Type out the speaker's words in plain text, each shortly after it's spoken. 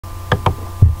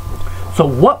So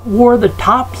what were the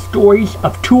top stories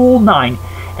of 2009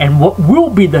 and what will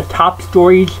be the top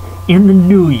stories in the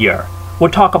new year?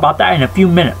 We'll talk about that in a few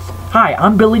minutes. Hi,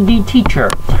 I'm Billy D. Teacher,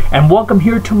 and welcome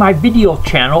here to my video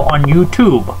channel on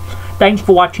YouTube. Thanks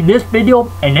for watching this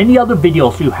video and any other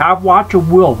videos you have watched or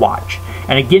will watch.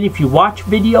 And again, if you watch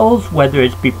videos, whether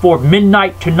it's before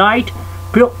midnight tonight,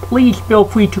 please feel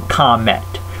free to comment.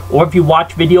 Or if you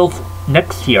watch videos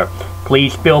next year,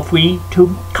 please feel free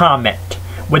to comment.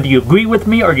 Whether you agree with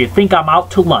me or you think I'm out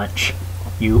to lunch,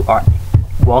 you are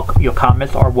welcome. Your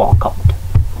comments are welcomed.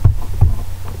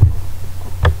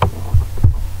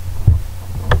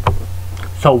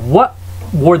 So what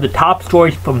were the top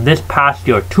stories from this past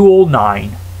year,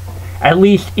 2009? At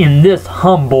least in this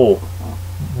humble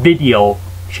video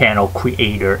channel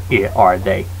creator are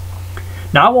they.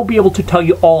 Now I won't be able to tell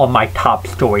you all of my top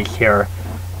stories here,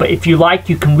 but if you like,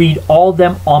 you can read all of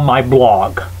them on my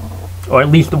blog, or at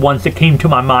least the ones that came to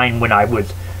my mind when I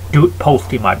was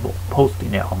posting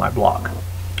it on my blog.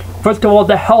 First of all,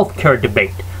 the healthcare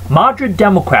debate. Moderate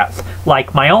Democrats,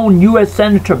 like my own U.S.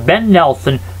 Senator Ben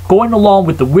Nelson, going along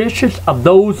with the wishes of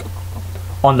those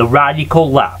on the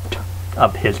radical left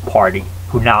of his party,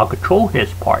 who now control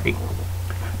his party.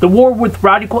 The war with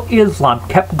radical Islam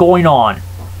kept going on.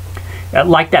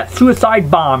 Like that suicide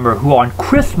bomber who on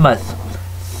Christmas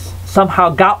somehow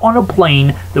got on a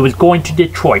plane that was going to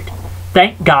Detroit.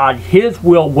 Thank God his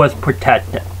will was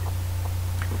protected.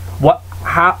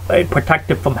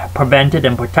 Prevented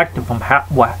and protected from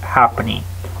what happening.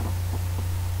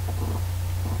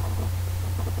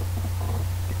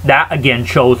 That again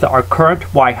shows that our current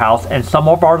White House and some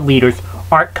of our leaders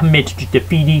aren't committed to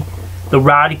defeating the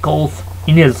radicals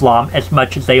in Islam as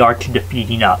much as they are to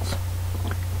defeating us.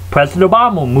 President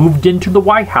Obama moved into the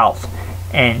White House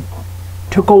and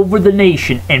took over the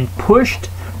nation and pushed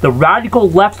the radical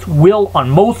left's will on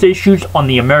most issues on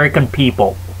the American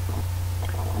people.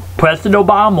 President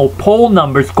Obama poll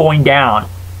numbers going down.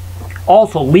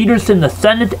 Also, leaders in the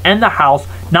Senate and the House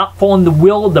not following the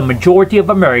will of the majority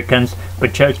of Americans,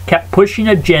 but just kept pushing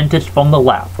agendas from the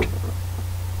left.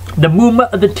 The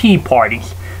movement of the Tea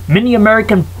Parties. Many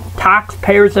American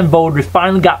taxpayers and voters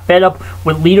finally got fed up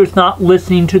with leaders not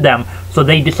listening to them, so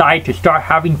they decided to start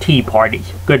having tea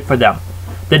parties. Good for them.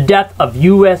 The death of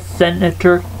U.S.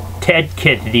 Senator Ted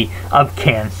Kennedy of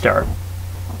cancer.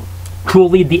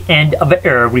 Truly the end of an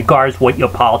era, regardless what your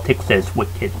politics is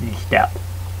with Kennedy's death.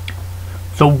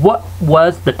 So what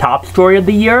was the top story of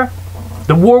the year?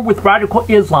 The war with radical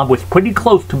Islam was pretty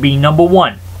close to being number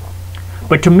one.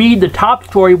 But to me, the top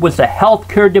story was the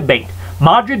healthcare debate.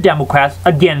 Moderate Democrats,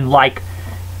 again like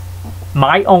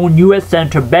my own U.S.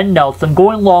 Senator Ben Nelson,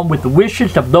 going along with the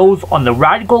wishes of those on the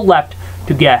radical left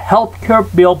to get a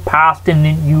healthcare bill passed in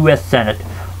the U.S. Senate.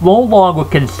 No longer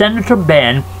can Senator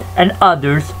Ben and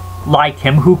others like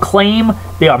him who claim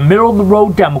they are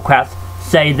middle-of-the-road Democrats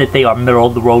say that they are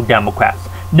middle-of-the-road Democrats.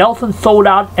 Nelson sold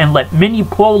out and let many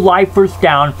pro-lifers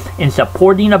down in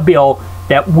supporting a bill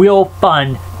that will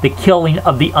fund the killing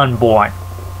of the unborn.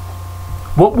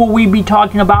 What will we be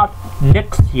talking about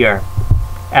next year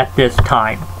at this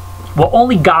time? Well,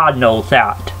 only God knows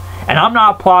that. And I'm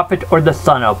not a prophet or the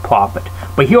son of a prophet.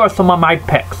 But here are some of my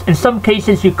picks. In some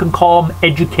cases, you can call them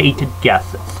educated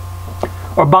guesses.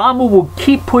 Obama will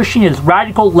keep pushing his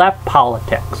radical left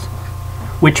politics,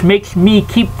 which makes me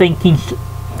keep thinking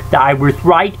that I was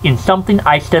right in something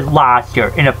I said last year.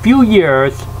 In a few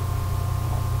years,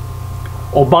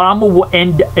 when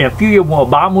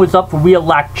Obama is up for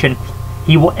re-election,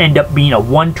 he will end up being a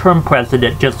one-term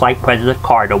president just like President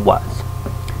Carter was.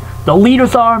 The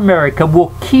leaders of America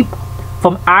will keep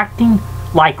from acting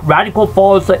like radical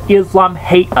followers of Islam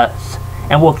hate us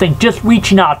and will think just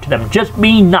reaching out to them, just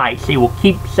being nice, they will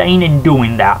keep saying and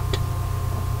doing that.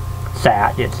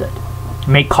 Sad, is it? It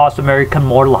may cost America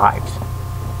more lives.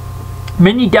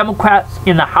 Many Democrats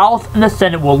in the House and the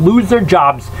Senate will lose their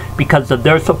jobs because of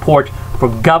their support for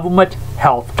government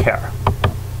health care.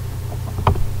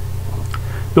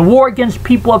 The war against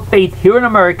people of faith here in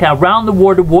America and around the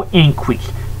world will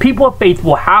increase. People of faith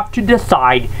will have to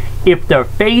decide if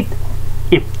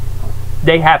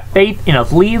they have faith in a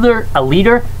leader,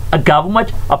 a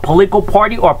government, a political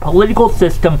party, or a political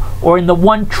system, or in the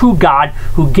one true God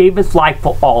who gave his life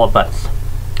for all of us.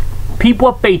 People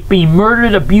of faith being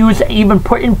murdered, abused, and even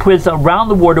put in prison around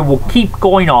the world will keep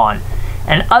going on.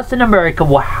 And us in America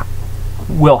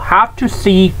will have to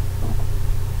see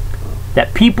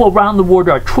that people around the world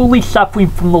are truly suffering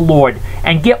from the Lord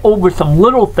and get over some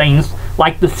little things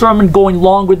like the sermon going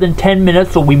longer than 10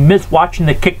 minutes so we miss watching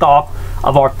the kickoff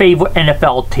of our favorite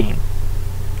NFL team.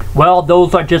 Well,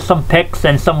 those are just some picks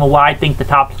and some of what I think the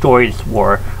top stories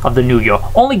were of the new year.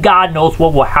 Only God knows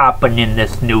what will happen in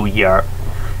this new year.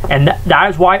 And that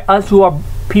is why us who are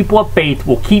people of faith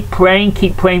will keep praying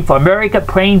for America,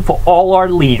 praying for all our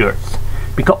leaders.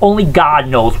 Because only God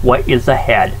knows what is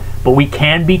ahead. But we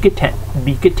can be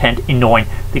content in knowing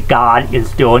that God is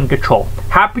still in control.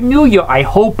 Happy New Year, I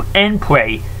hope and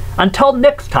pray. Until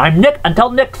next time, until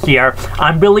next year,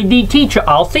 I'm Billy D. Teacher.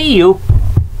 I'll see you.